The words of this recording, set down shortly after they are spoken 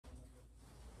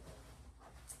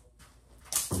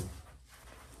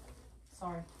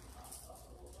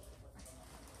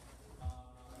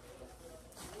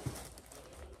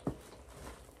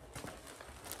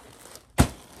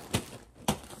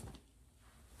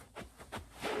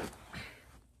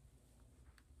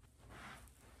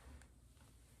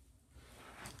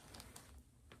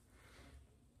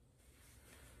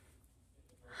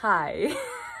Hi.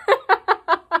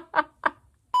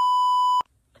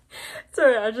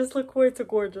 Sorry, I just look way too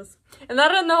gorgeous. And I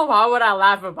don't know why would I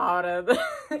laugh about it.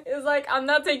 It's like I'm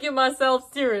not taking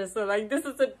myself seriously. Like, this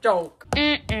is a joke.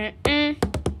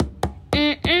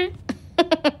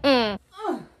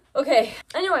 Okay,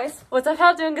 anyways, what's up,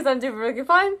 how doing? Because I'm doing really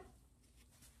fine.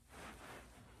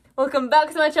 Welcome back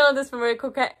to my channel. This is Maria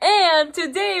Coca, and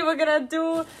today we're gonna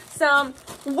do some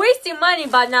wasting money,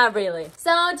 but not really.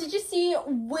 So, did you see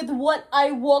with what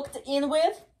I walked in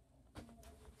with?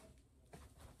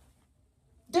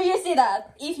 Do you see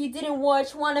that? If you didn't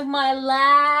watch one of my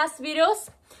last videos,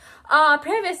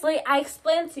 previously I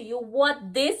explained to you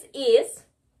what this is.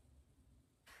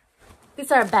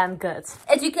 These are band goods.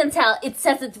 As you can tell, it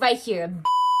says it right here.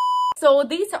 So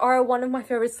these are one of my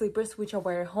favorite sleepers, which I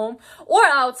wear at home or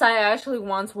outside. I actually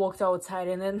once walked outside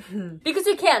and then because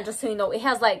you can, just so you know, it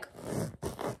has like.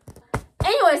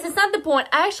 Anyways, it's not the point.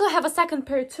 I actually have a second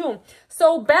pair too.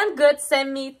 So Band Goods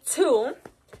sent me two.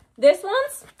 This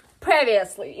one's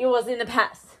previously, it was in the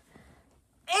past,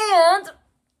 and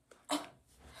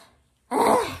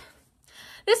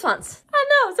this one's. I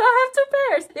know, so I have two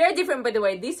pairs. They're different, by the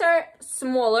way. These are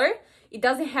smaller. It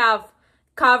doesn't have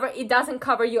cover. It doesn't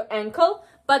cover your ankle,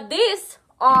 but these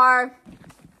are.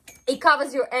 It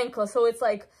covers your ankle, so it's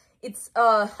like it's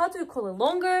how do you call it?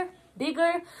 Longer,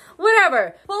 bigger,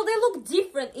 whatever. Well, they look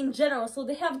different in general, so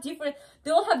they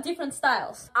all have different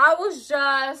styles. I was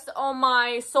just on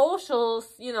my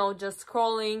socials, you know, just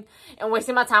scrolling and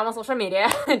wasting my time on social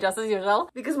media, just as usual,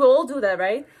 because we all do that,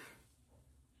 right?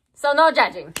 So no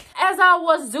judging. As I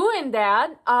was doing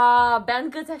that,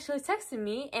 Band Goods actually texted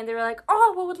me and they were like,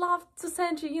 oh, we would love to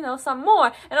send you, you know, some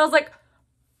more. And I was like,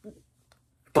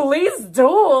 please do.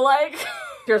 Like,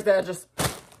 here's that, just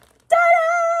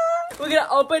ta-da! We're gonna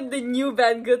open the new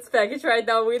Band Goods package right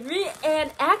now with me.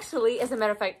 And actually, as a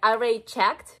matter of fact, I already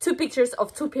checked 2 pictures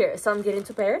of 2 pairs. So I'm getting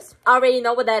 2 pairs. I already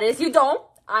know what that is. You don't.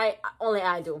 Only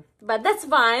I do, but that's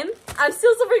fine. I'm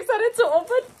still super excited to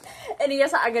open, and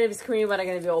yes, I'm gonna be screaming when I'm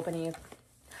gonna be opening it.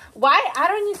 Why? I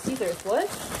don't need scissors. What?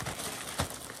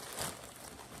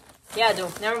 Yeah, I do.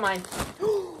 Never mind.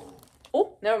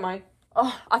 Oh, never mind.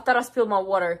 Oh, I thought I spilled my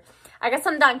water. I got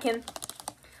some Dunkin'.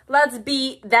 Let's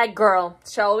be that girl,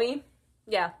 shall we?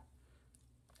 Yeah.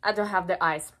 I don't have the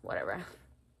ice, whatever.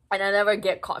 And I never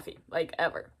get coffee, like,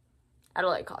 ever. I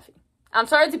don't like coffee. I'm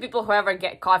sorry to people who ever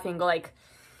get coffee and go like,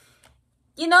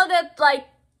 you know that like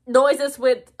noises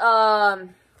with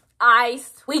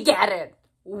ice? We get it.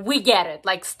 We get it.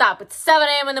 Like, stop. It's 7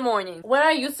 a.m. in the morning. When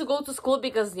I used to go to school,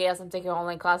 because yes, I'm taking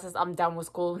online classes. I'm done with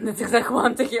school. That's exactly why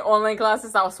I'm taking online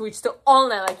classes. I'll switch to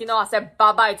online. Like, you know, I said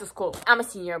bye-bye to school. I'm a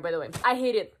senior, by the way. I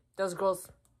hated those girls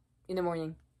in the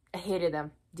morning. I hated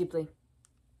them deeply.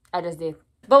 I just did.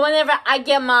 But whenever I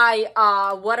get my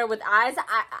water with ice,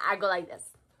 I go like this.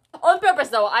 On purpose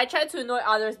though. I try to annoy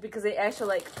others because they actually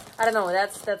like, I don't know,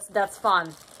 that's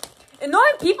fun.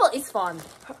 Annoying people is fun.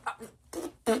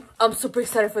 I'm super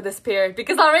excited for this pair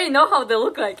because I already know how they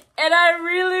look like, and I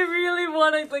really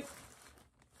want to like.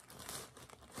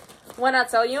 When I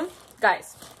tell you,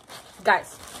 guys,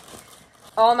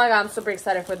 oh my god, I'm super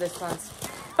excited for this ones.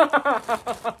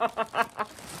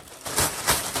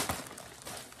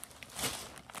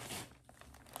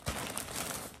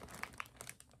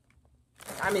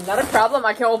 I mean, not a problem.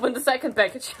 I can open the second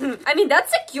package. I mean,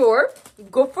 that's secure.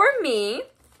 Good for me.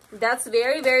 That's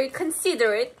very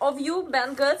considerate of you,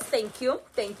 Band Goods. Thank you.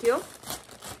 Thank you.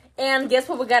 And guess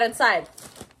what we got inside?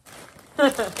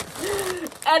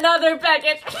 Another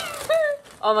package.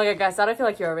 Oh my god, guys. I don't feel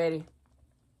like you're ready.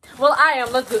 Well, I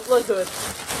am. Let's do it.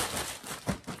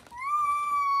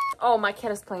 Oh, my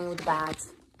cat is playing with the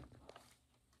bags.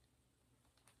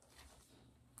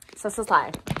 So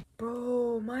slide.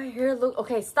 Bro, my hair look...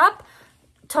 Okay, stop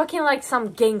talking like some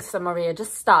gangsta, Maria.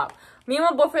 Just stop. Me and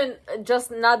my boyfriend just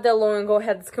not that long ago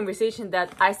had this conversation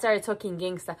that I started talking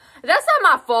gangsta. That's not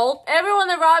my fault.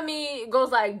 Everyone around me goes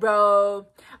like, bro,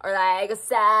 or like,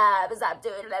 what's up,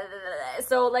 dude?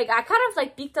 So, like, I kind of,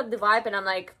 like, picked up the vibe and I'm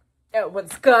like, oh,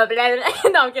 what's good?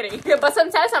 No, I'm kidding. But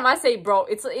sometimes I might say, bro.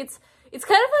 It's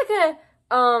kind of like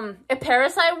a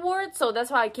parasite word, so that's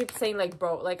why I keep saying like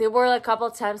bro. Like there were like a couple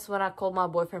of times when I called my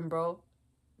boyfriend bro.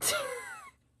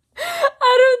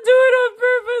 I don't do it on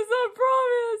purpose, I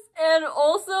promise. And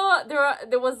also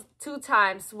there was 2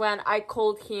 times when I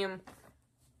called him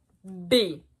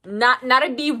B. Not a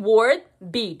B word,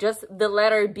 B, just the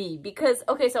letter B. Because,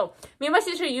 okay, so me and my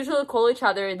sister usually call each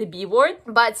other the B word,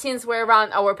 but since we're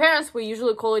around our parents, we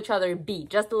usually call each other B,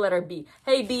 just the letter B.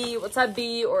 Hey B, what's up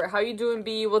B? Or how you doing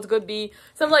B? What's good B?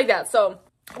 Something like that. So,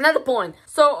 not the point.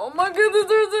 So, oh my goodness,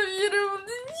 there's a, you know,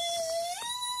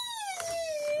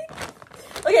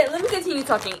 Okay, let me continue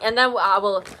talking, and then I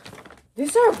will.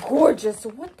 These are gorgeous.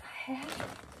 What the heck?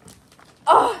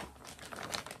 Oh.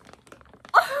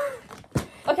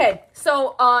 Okay,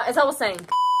 so as I was saying,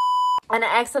 and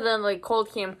I accidentally called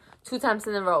him 2 times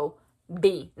in a row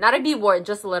B, not a B word,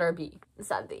 just the letter B. It's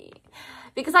not D.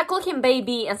 Because I call him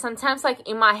baby, and sometimes like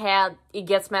in my head it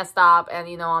gets messed up, and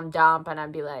you know I'm dumb, and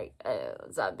I'd be like,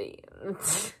 what's up, B?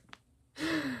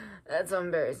 That's so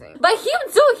embarrassing. But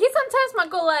him too, he sometimes might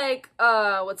go like,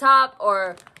 what's up,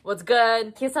 or what's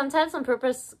good. He sometimes on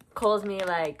purpose calls me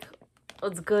like,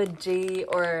 what's good, G,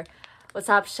 or what's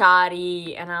up,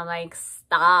 shawty, and I'm like,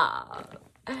 stop.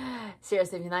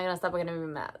 Seriously, if you're not gonna stop, I'm gonna be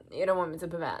mad. You don't want me to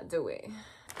be mad, do we?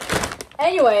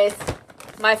 Anyways,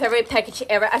 my favorite package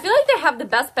ever. I feel like they have the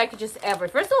best packages ever.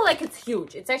 First of all, like, it's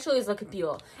huge. It's actually like a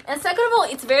pillow. And second of all,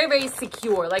 it's very, very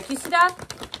secure. Like, you see that?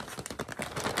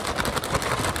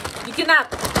 You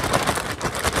cannot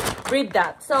rip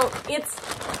that. So, it's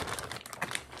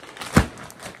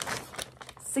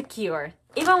secure.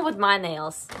 Even with my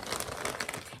nails.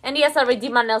 And yes, I already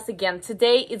did my nails again.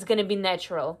 Today, it's gonna be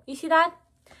natural. You see that?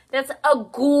 That's a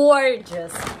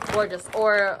gorgeous,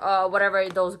 or whatever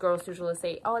those girls usually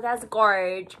say. Oh, that's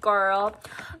gorge, girl.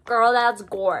 Girl, that's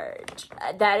gorge.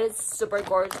 That is super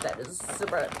gorge. That is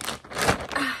super...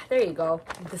 there you go.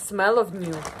 The smell of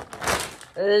new.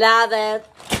 Love it.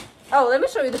 Oh, let me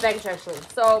show you the package actually.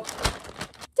 So,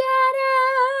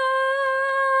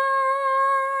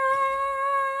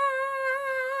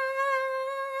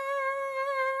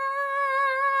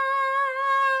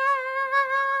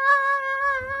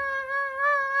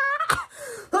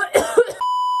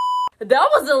 that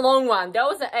was a long one. That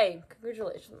was an A.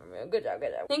 Congratulations. Good job,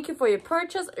 good job. Thank you for your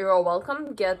purchase. You're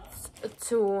welcome. Get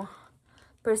 2%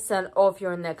 off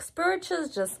your next purchase.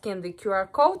 Just scan the QR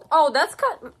code. Oh, that's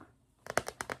cut.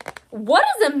 What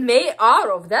is it made out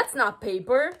of? That's not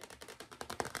paper.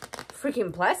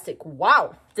 Freaking plastic.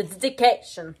 Wow. The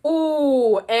dedication.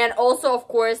 Ooh, and also, of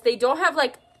course, they don't have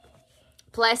like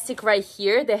plastic right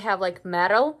here. They have like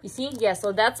metal. You see? Yeah,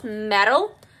 so that's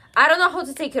metal. I don't know how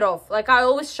to take it off. Like, I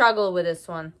always struggle with this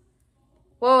one.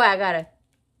 Whoa, I got it.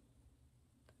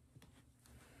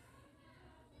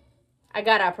 I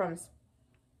got it, I promise.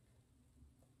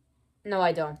 No,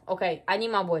 I don't. Okay, I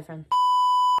need my boyfriend.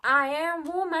 I am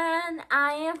woman.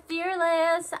 I am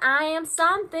fearless. I am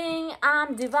something.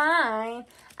 I'm divine.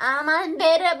 I'm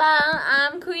unbeatable.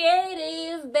 I'm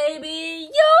creative, baby.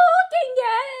 You can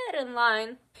get in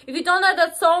line. If you don't know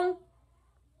that song,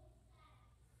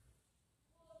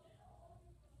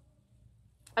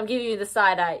 I'm giving you the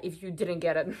side eye if you didn't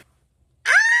get it.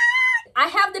 I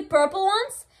have the purple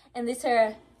ones, and these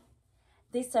are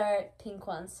pink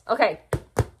ones. Okay,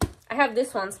 I have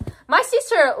these ones. My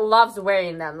sister loves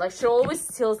wearing them. Like, she always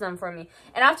steals them from me.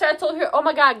 And after I told her, oh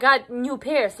my god, I got new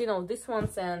pairs, you know, these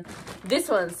ones and these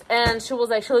ones. And she was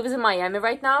like, she lives in Miami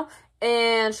right now.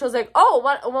 And she was like, oh,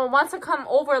 well, once I come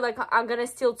over, like, I'm gonna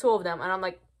steal 2 of them. And I'm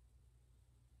like,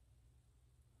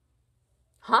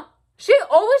 huh? She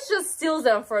always just steals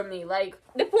them from me. Like,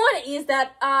 the point is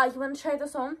that, you want to try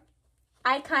this on?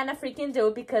 I kind of freaking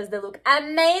do because they look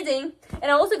amazing.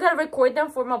 And I also got to record them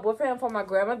for my boyfriend and for my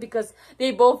grandma because they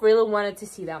both really wanted to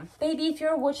see them. Baby, if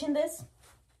you're watching this,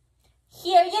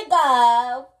 here you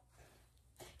go.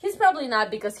 He's probably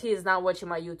not because he is not watching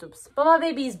my YouTubes. But my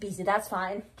baby is busy, that's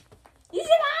fine. You see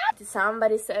that? Did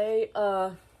somebody say,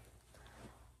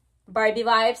 Barbie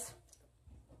vibes?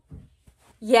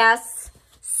 Yes,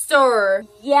 sir.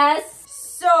 Yes,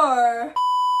 sir.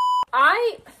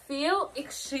 I feel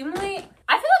extremely cute.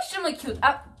 I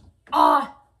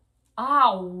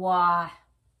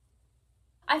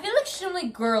feel extremely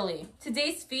girly.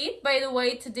 Today's fit, by the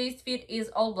way, today's fit is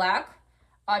all black.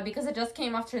 Because I just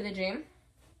came after the gym.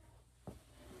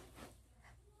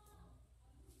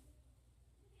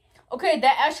 Okay,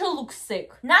 that actually looks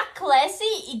sick. Not classy,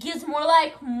 it gives more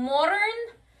like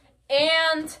modern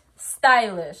and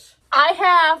stylish.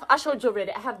 I showed you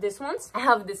already. I have these ones. I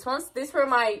have these ones. These were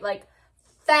my, like,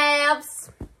 faves.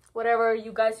 Whatever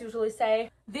you guys usually say.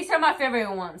 These are my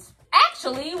favorite ones.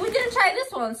 Actually, we didn't try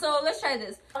this one, so let's try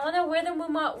this. I want to wear them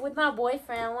with my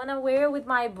boyfriend. I want to wear it with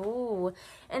my boo.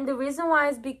 And the reason why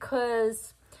is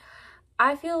because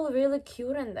I feel really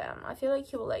cute in them. I feel like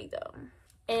he will like them.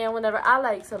 And whenever I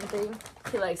like something,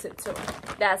 he likes it too.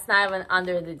 That's not even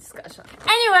under the discussion.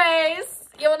 Anyways,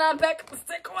 you want to unpack the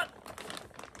second one?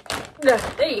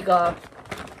 There you go.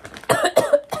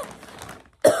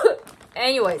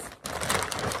 Anyways.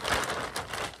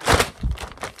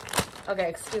 Okay,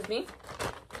 excuse me.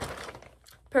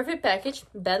 Perfect package,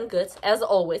 done goods, as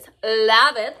always.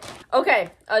 Love it.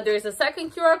 Okay, there's a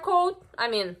second QR code. I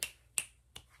mean,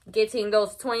 getting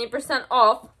those 20%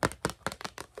 off.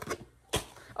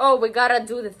 Oh, we gotta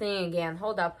do the thing again.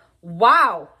 Hold up.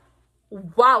 Wow.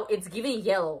 Wow, it's giving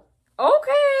yellow.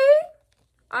 Okay.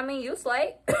 I mean, you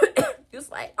slay. You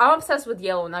slay. I'm obsessed with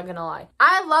yellow, not gonna lie.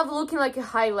 I love looking like a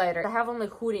highlighter. I have on the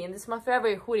hoodie, and this is my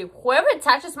favorite hoodie. Whoever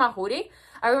touches my hoodie,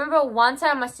 I remember one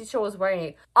time my sister was wearing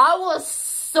it. I was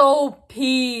so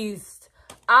pissed.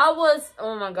 I was,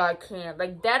 oh my god, can't.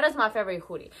 Like, that is my favorite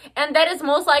hoodie. And that is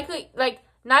most likely, like,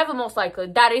 not even most likely,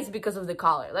 that is because of the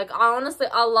color. Like, honestly,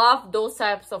 I love those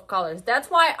types of colors. That's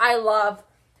why I love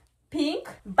pink.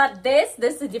 But this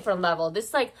is a different level.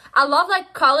 This, like, I love,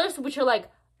 like, colors which are, like,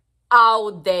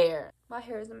 out there. My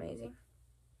hair is amazing.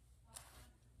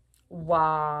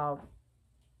 Wow.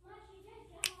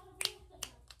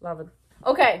 Love it.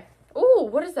 Okay. Ooh,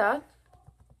 what is that?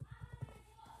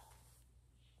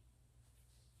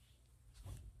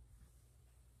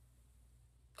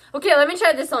 Okay, let me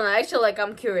try this on. Actually, like,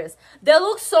 I'm curious. They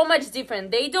look so much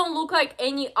different. They don't look like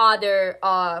any other,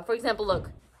 for example, look.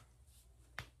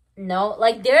 No,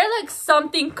 like, they're, like,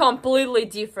 something completely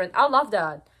different. I love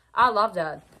that. I love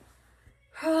that.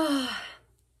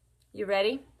 You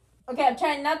ready? Okay, I'm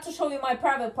trying not to show you my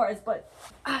private parts, but...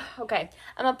 okay,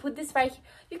 I'm gonna put this right here.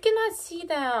 You cannot see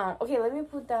them. Okay, let me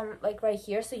put them, like, right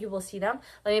here so you will see them.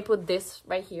 Let me put this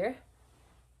right here.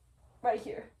 Right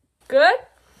here. Good?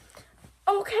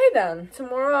 Okay then,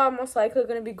 tomorrow I'm most likely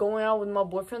gonna be going out with my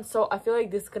boyfriend, so I feel like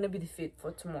this is gonna be the fit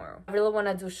for tomorrow. I really want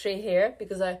to do straight hair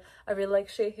because I really like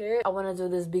straight hair. I want to do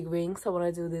this big rings. I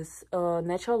want to do this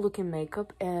natural looking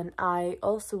makeup, and I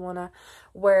also want to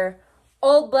wear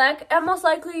all black, and most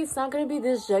likely it's not gonna be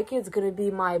this jacket, it's gonna be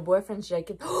my boyfriend's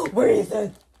jacket. Where is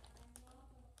it?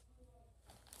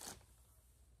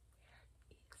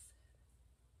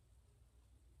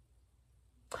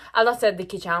 I lost it at the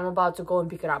kitchen. I'm about to go and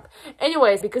pick it up.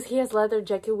 Anyways, because he has leather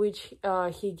jacket which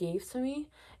he gave to me,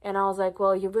 and I was like,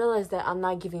 well, you realize that I'm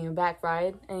not giving you back,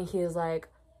 right? And he's like,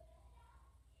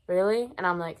 really? And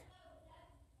I'm like,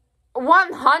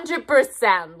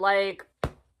 100%. Like,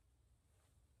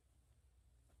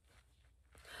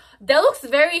 that looks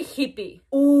very hippie.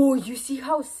 Oh, you see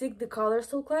how sick the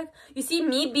colors look like? You see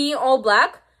me being all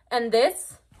black and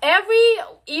this?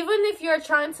 Even if you're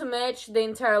trying to match the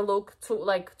entire look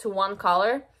to one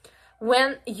color,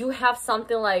 when you have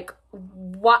something like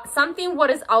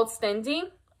what is outstanding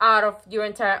out of your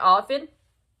entire outfit,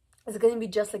 it's gonna be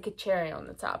just like a cherry on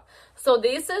the top. So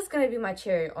this is gonna be my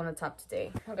cherry on the top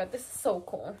today. Oh god, this is so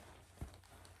cool.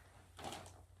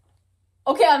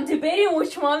 Okay, I'm debating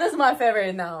which one is my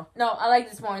favorite now. No, I like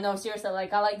this more. No, seriously,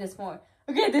 like, I like this more.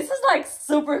 Okay, this is like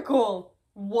super cool.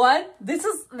 What? This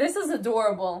is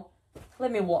adorable.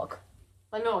 Let me walk.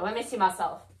 Let me see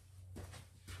myself.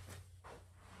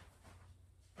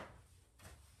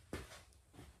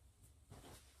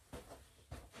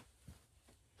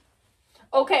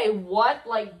 Okay, what?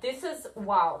 Like, this is,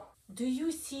 wow. Do you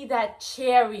see that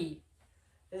cherry?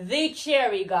 The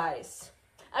cherry, guys.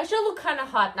 I actually look kind of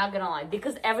hot, not gonna lie,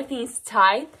 because everything is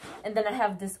tight, and then I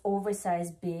have this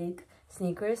oversized big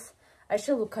sneakers. I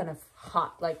should look kind of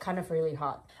hot, like kind of really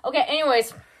hot. Okay,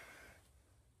 anyways.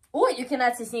 Oh, you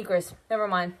cannot see sneakers. Never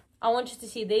mind. I want you to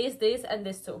see this, and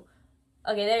this too.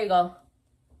 Okay, there you go.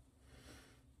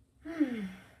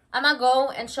 I'm gonna go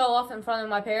and show off in front of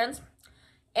my parents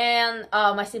and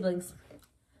my siblings.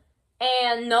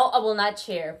 And no, I will not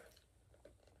share.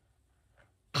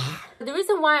 The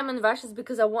reason why I'm in rush is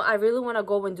because I really want to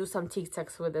go and do some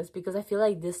TikToks with this, because I feel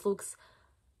like this looks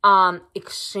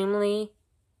extremely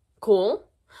cool.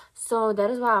 So that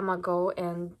is why I'm gonna go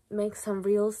and make some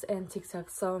reels and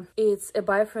TikToks. So it's a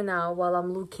bye for now while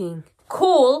I'm looking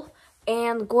cool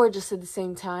and gorgeous at the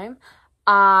same time.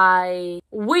 I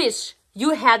wish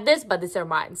you had this, but these are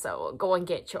mine, so go and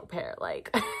get your pair.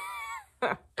 Like,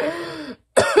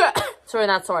 sorry,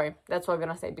 not sorry. That's what I'm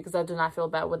gonna say, because I do not feel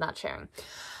bad with not sharing.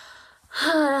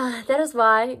 That is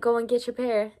why go and get your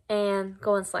pair and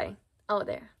go and slay out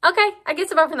there. Okay, I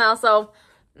guess it's bye for now. So,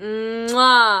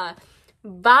 mwah.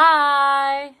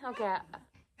 Bye. Okay.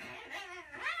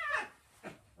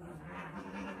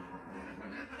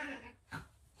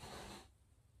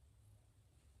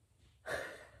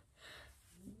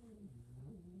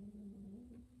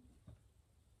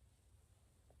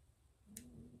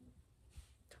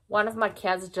 One of my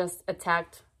cats just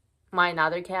attacked my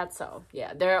another cat, so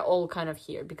yeah, they're all kind of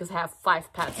here because I have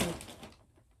 5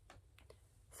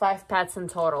 pets in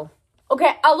total.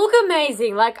 Okay, I look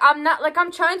amazing. Like,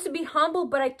 I'm trying to be humble,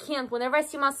 but I can't. Whenever I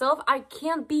see myself, I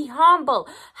can't be humble.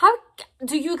 How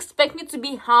do you expect me to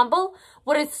be humble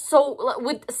with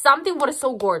something what is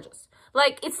so gorgeous?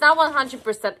 Like, it's not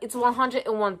 100%, it's 101%,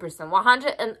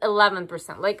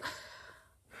 111%. Like,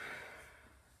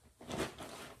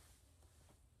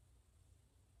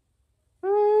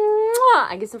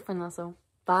 I guess I'm fine also.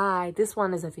 Bye. This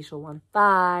one is official one.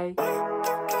 Bye.